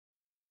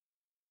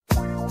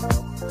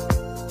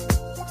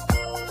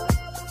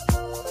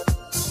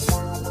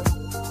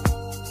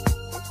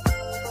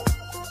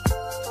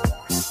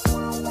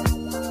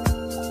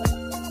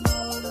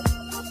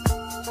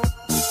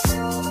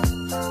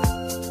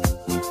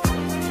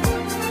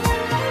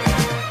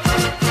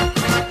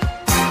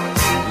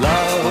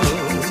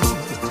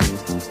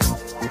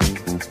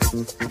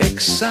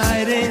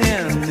exciting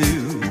and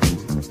new.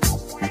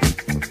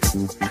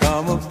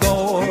 Come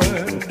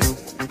aboard,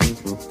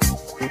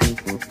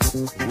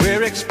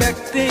 we're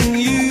expecting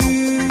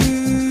you.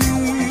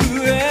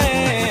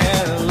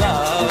 And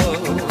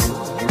love,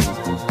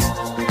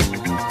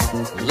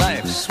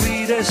 life's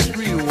sweetest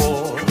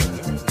reward.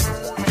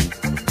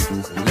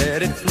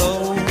 Let it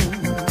flow,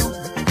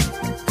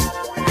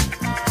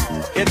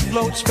 it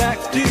floats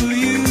back to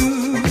you.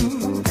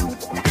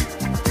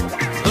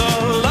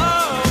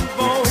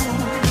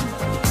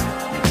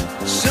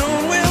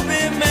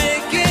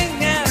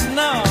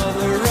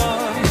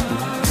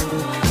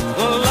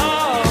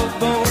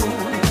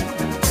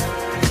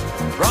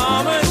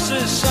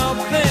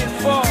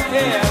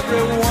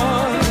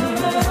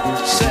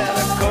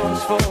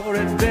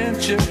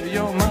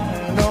 Your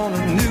mind on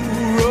a new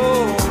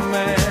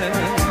romance.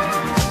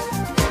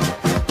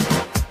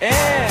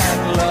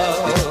 And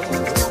love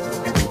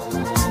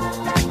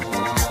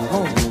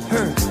won't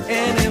hurt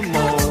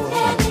anymore.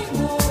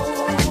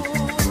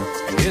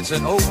 It's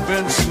an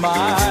open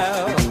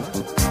smile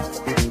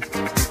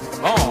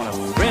on a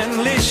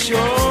friendly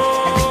shore.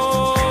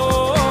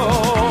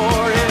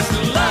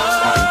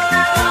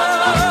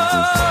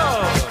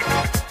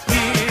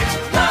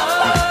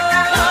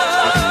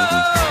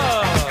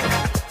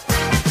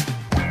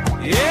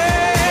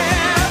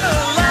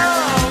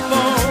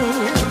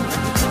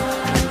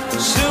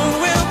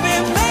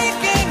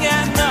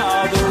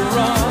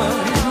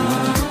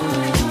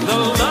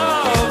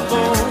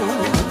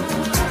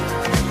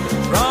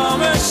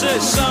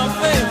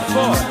 Something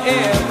for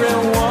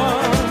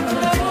everyone.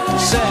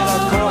 Set a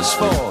course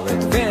for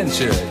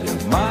adventure.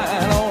 Your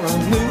mind on a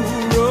new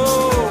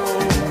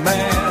romance.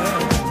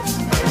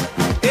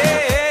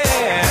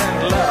 And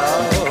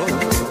love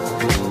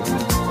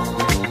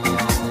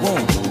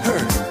won't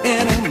hurt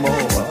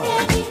anymore.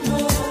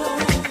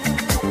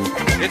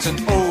 It's an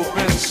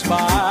open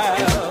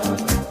smile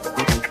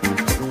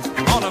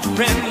on a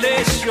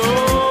friendly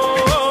shore.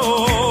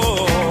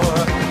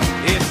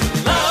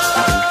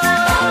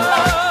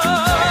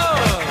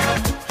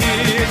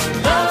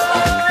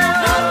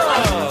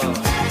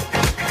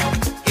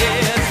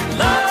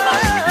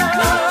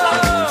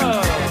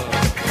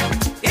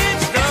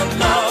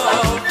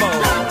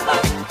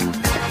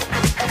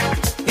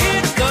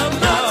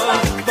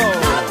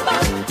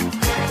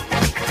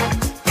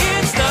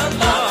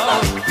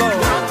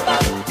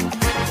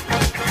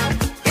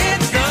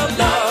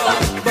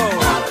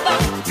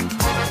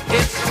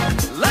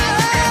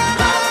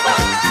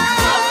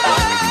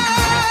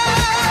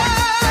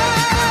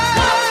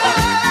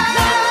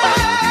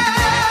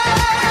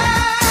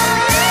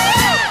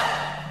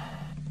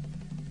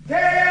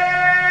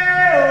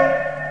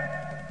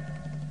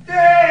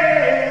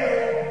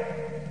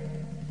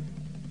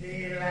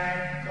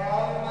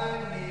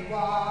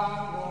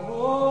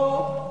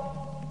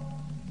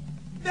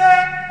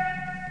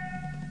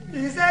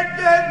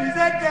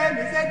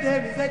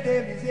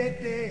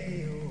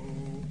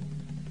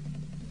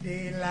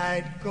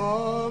 Daylight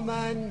come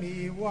and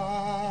me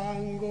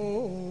want go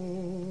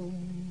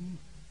home.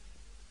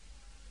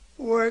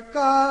 Work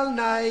all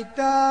night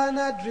and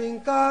a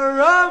drink a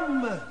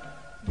rum.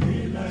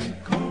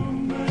 Daylight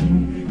come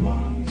and me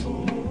want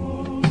go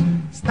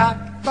home.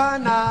 Stack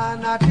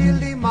banana till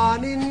the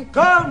morning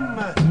come.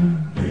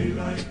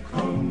 Daylight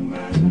come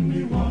and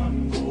me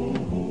want go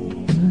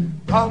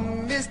home.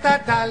 Come, Mr.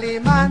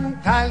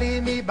 Tallyman,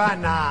 tally me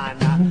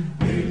banana.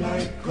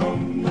 Daylight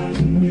come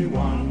and me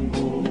want go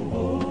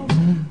home.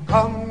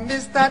 Come,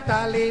 Mr.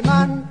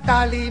 Tallyman,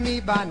 tally me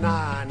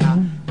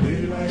banana.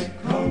 Daylight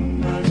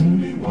come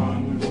and me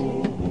want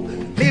go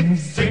home. Live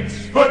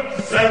 6 foot,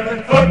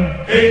 7 foot,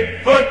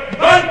 8 foot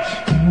bunch.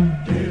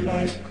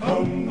 Daylight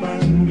come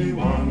and me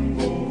want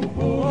go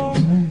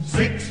home.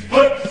 6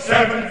 foot,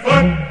 7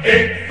 foot,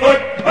 8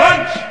 foot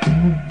bunch.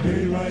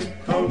 Daylight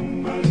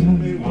come and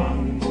me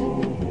want go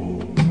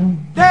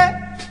home. Day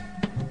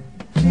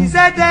is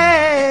a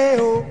day,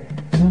 oh.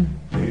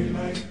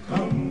 Daylight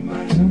come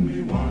and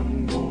me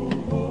want go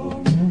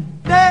home.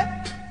 Day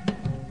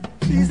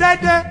is a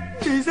day,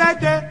 is a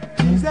day,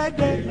 is a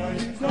day.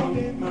 Daylight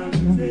come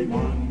and me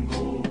want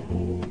go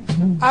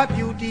home. A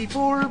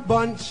beautiful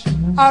bunch,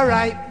 a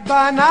ripe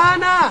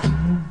banana.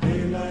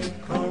 Daylight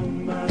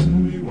come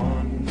and me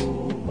want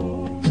go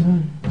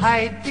home.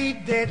 Hide the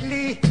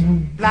deadly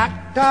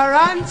black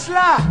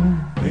tarantula.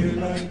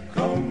 Daylight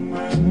come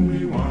and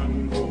me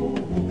want go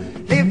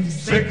home. Live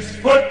 6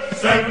 foot,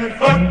 7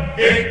 foot,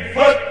 8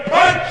 foot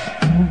bunch.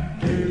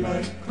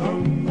 Daylight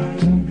come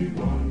and me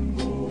want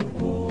go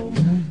home.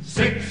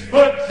 6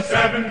 foot,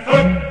 7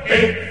 foot,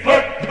 8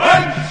 foot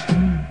bunch.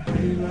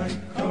 Daylight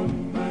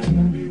come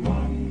and me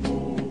want go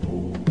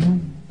home.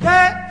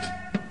 day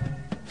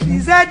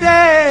is a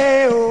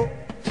day, oh.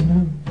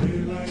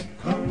 Daylight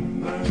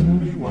come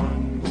and me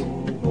want go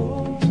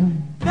home.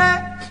 Day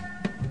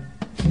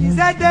is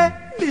a day,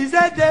 is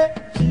a day,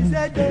 is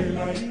a day,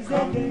 Daylight is a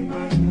come day.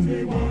 and me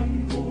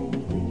want go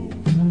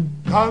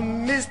home. Come,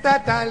 Mr.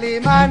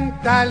 Tallyman,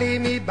 tally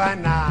me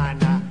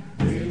banana.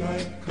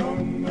 Daylight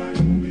come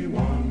and me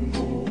want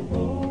go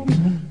home.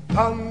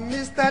 Come,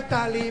 Mr. Mr.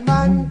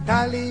 Tallyman,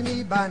 tally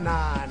me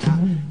banana.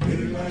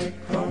 Daylight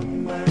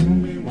come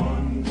and me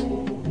one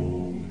go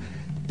home.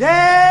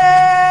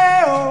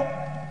 Day-o,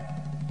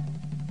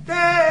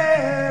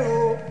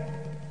 day-o.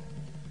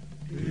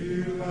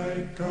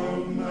 Daylight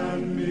come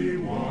and me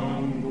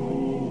one go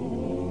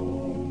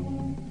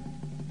home.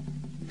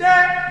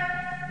 Day.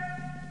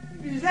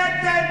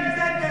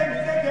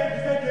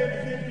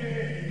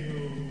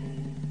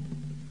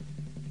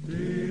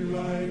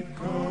 Daylight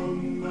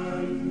come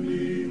and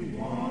me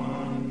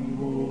one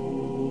go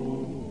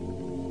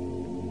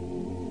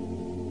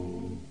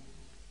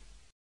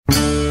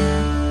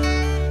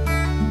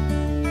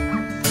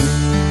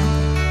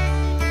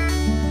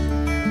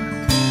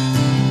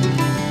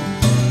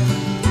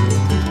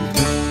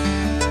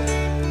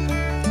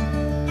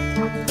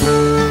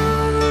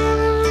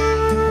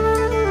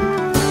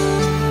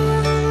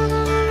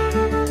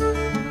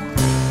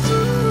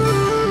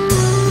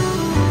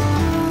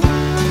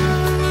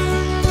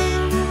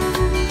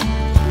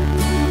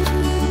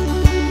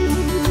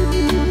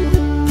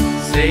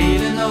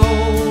Sailing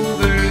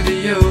over the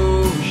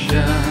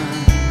ocean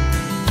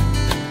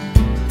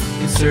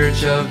in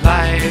search of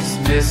life's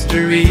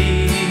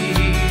mysteries,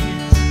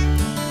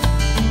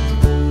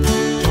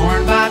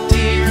 torn by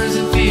tears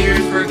and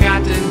fears,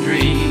 forgotten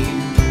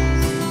dreams,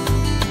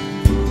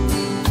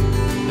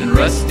 and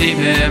rusty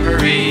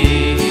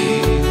memories.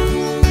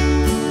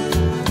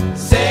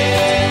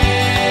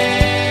 Sail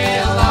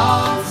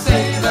on,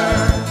 sailor,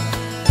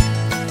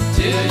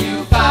 till you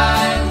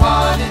find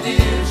what it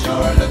is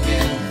you're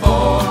looking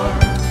for.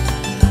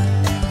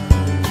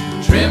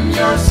 Trim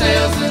your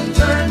sails and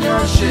turn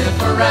your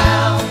ship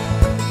around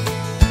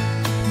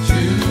to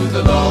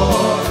the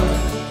Lord.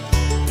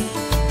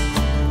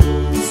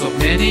 So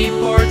many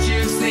ports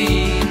you've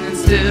seen, and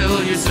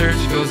still your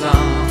search goes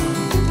on,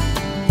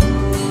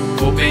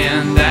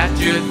 hoping that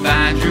you'd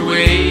find your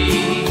way.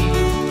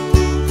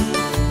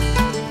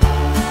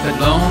 But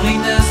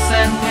loneliness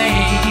and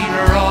pain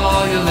are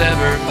all you'll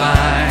ever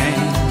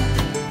find,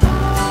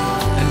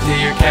 until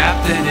your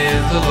captain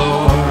is the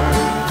Lord.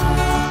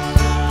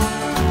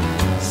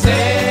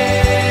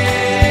 Sail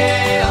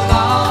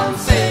on,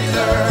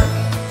 sailor,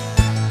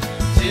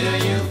 till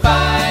you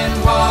find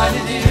what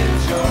it is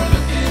you're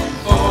looking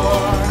for.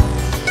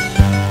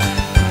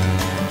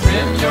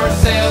 Trim your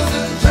sails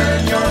and turn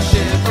your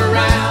ship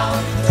around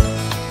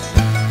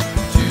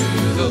to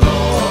the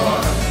Lord.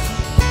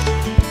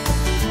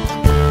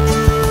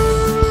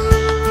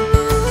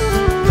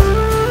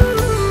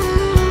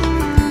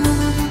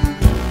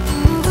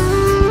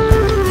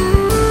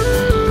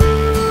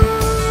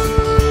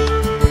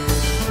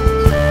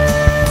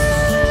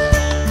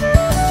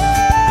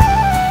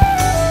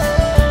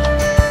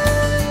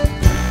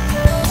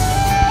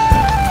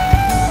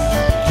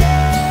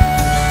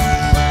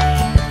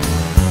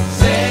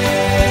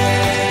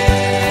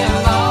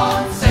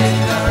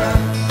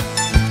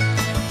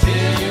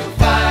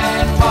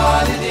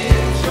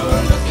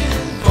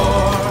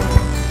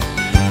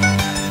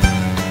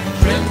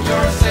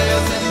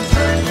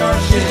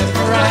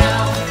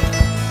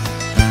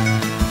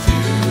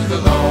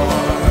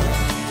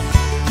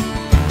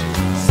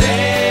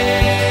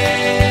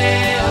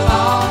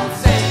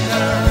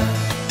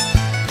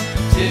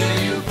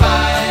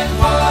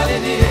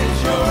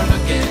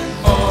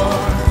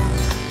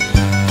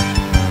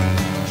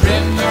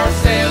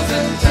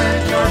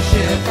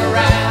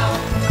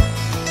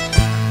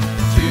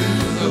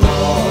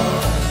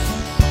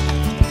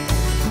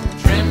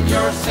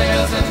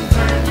 Sails and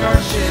turn your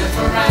ship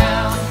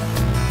around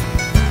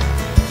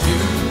to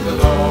the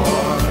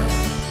Lord.